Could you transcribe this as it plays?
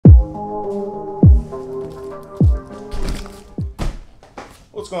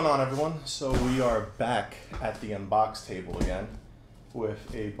What's going on, everyone? So we are back at the unbox table again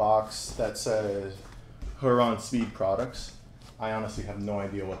with a box that says Huron Speed Products. I honestly have no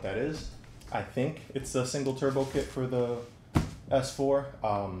idea what that is. I think it's a single turbo kit for the S4.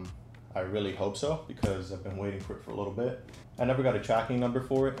 I really hope so because I've been waiting for it for a little bit. I never got a tracking number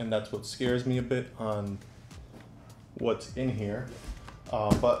for it, and that's what scares me a bit on what's in here.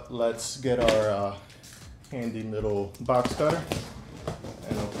 But let's get our handy little box cutter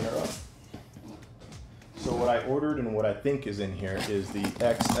and open her up. So what I ordered and what I think is in here is the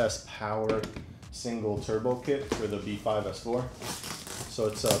XS Power Single Turbo Kit for the B5 S4. So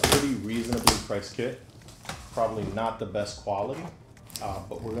it's a pretty reasonably priced kit. Probably not the best quality,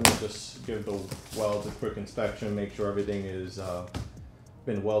 but we're gonna just give the welds a quick inspection, make sure everything is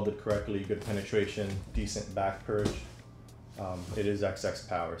been welded correctly, good penetration, decent back purge. It is XX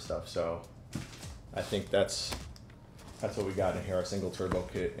Power stuff, so I think that's what we got in here, our single turbo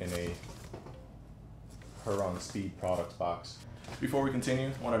kit in a Huron Speed Products box. Before we continue,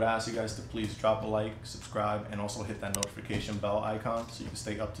 I wanted to ask you guys to please drop a like, subscribe, and also hit that notification bell icon so you can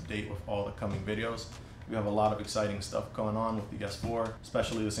stay up to date with all the coming videos. We have a lot of exciting stuff going on with the S4,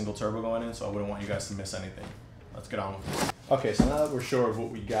 especially the single turbo going in, so I wouldn't want you guys to miss anything. Let's get on with it. Okay, so now that we're sure of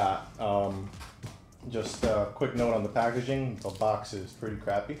what we got, just a quick note on the packaging. The box is pretty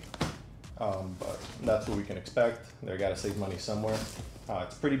crappy. But that's what we can expect. They gotta save money somewhere.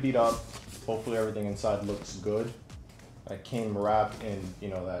 It's pretty beat up. Hopefully everything inside looks good. It came wrapped in,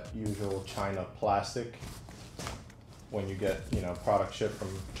 that usual China plastic when you get, product shipped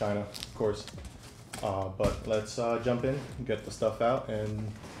from China, of course. But let's jump in, get the stuff out,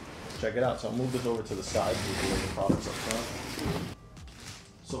 and check it out. So I'll move this over to the side to lay the products up front.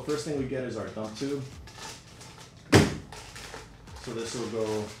 So first thing we get is our dump tube. So this will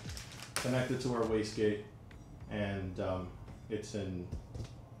go connected to our wastegate, and it's in.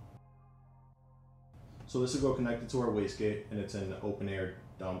 So this will go connected to our wastegate, and it's an open air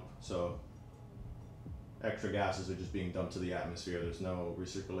dump. So extra gases are just being dumped to the atmosphere. There's no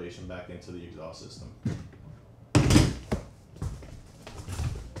recirculation back into the exhaust system.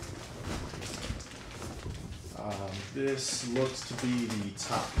 This looks to be the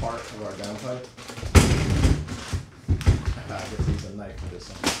top part of our downpipe. I guess use a knife for this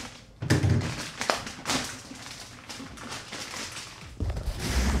one.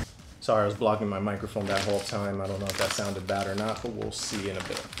 Sorry, I was blocking my microphone that whole time. I don't know if that sounded bad or not, but we'll see in a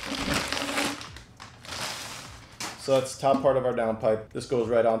bit. So that's the top part of our downpipe. This goes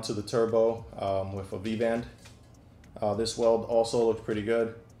right onto the turbo with a V-band. This weld also looks pretty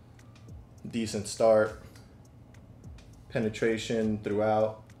good. Decent start. Penetration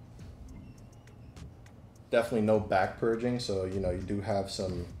throughout. Definitely no back purging, so you do have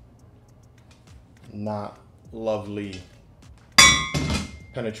some not lovely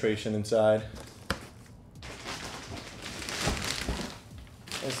penetration inside.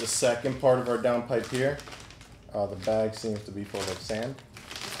 There's the second part of our downpipe here. The bag seems to be full of sand.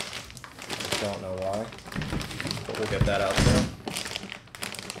 I don't know why, but we'll get that out soon.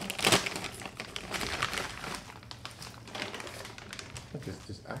 Look,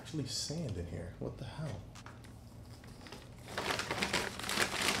 there's actually sand in here. What the hell?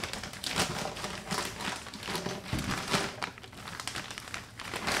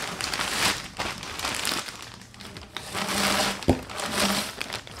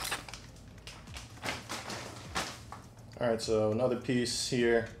 Alright, so another piece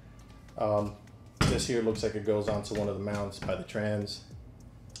here. This here looks like it goes onto one of the mounts by the trans.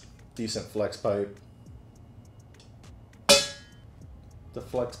 Decent flex pipe. The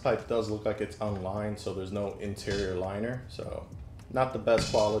flex pipe does look like it's unlined, so there's no interior liner. So not the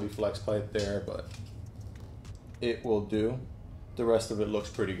best quality flex pipe there, but it will do. The rest of it looks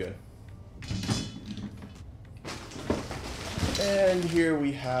pretty good. And here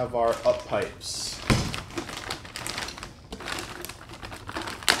we have our up pipes.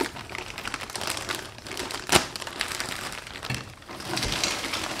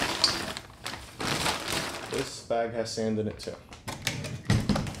 This bag has sand in it too.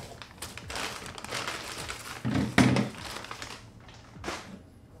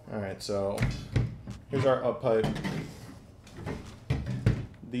 Alright, so here's our up pipe.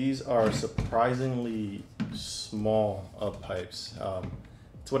 These are surprisingly small up pipes.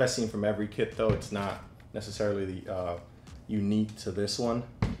 It's what I've seen from every kit though. It's not necessarily unique to this one,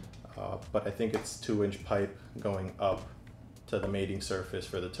 but I think it's 2-inch pipe going up to the mating surface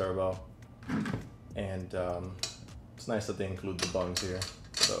for the turbo. And it's nice that they include the bungs here,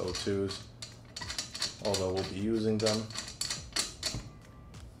 the O2s, although we'll be using them.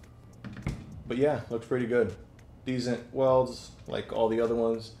 But yeah, looks pretty good. decent welds like all the other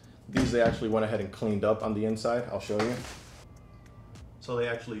ones. These they actually went ahead and cleaned up on the inside. I'll show you. So they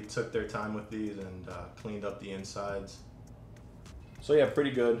actually took their time with these and cleaned up the insides. So yeah,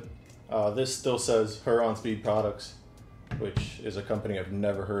 pretty good. This still says Huron Speed Products, which is a company I've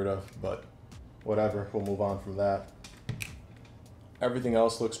never heard of, but whatever, we'll move on from that. Everything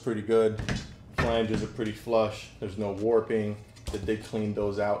else looks pretty good. Flanges are pretty flush. There's no warping. They did clean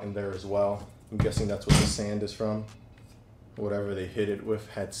those out in there as well. I'm guessing that's what the sand is from. Whatever they hit it with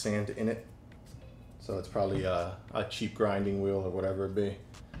had sand in it. So it's probably a cheap grinding wheel or whatever it be.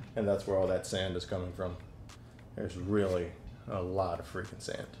 And that's where all that sand is coming from. There's really a lot of freaking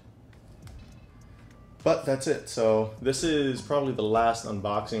sand. But that's it. So this is probably the last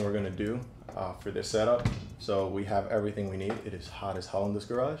unboxing we're gonna do for this setup. So we have everything we need. It is hot as hell in this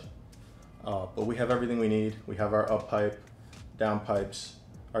garage. But we have everything we need. We have our up pipe, down pipes,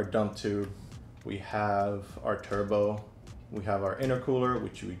 our dump tube. We have our turbo. We have our intercooler,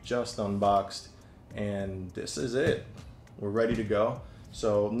 which we just unboxed. And this is it. We're ready to go.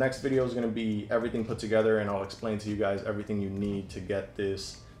 So next video is gonna be everything put together, and I'll explain to you guys everything you need to get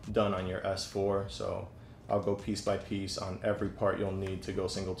this done on your S4. So I'll go piece by piece on every part you'll need to go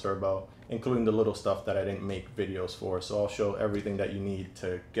single turbo, including the little stuff that I didn't make videos for. So I'll show everything that you need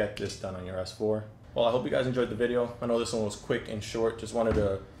to get this done on your S4. Well, I hope you guys enjoyed the video. I know this one was quick and short. Just wanted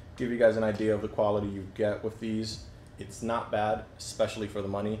to give you guys an idea of the quality you get with these. It's not bad, especially for the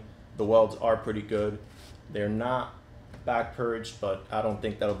money. The welds are pretty good. They're not back purged, but I don't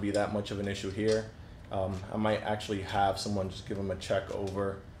think that'll be that much of an issue here. I might actually have someone just give them a check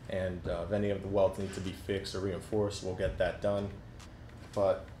over, and if any of the welds need to be fixed or reinforced, we'll get that done.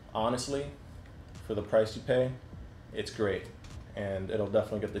 But honestly, for the price you pay, it's great, and it'll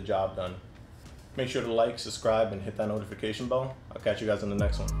definitely get the job done. Make sure to like, subscribe, and hit that notification bell. I'll catch you guys in the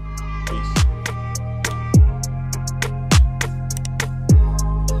next one. Peace.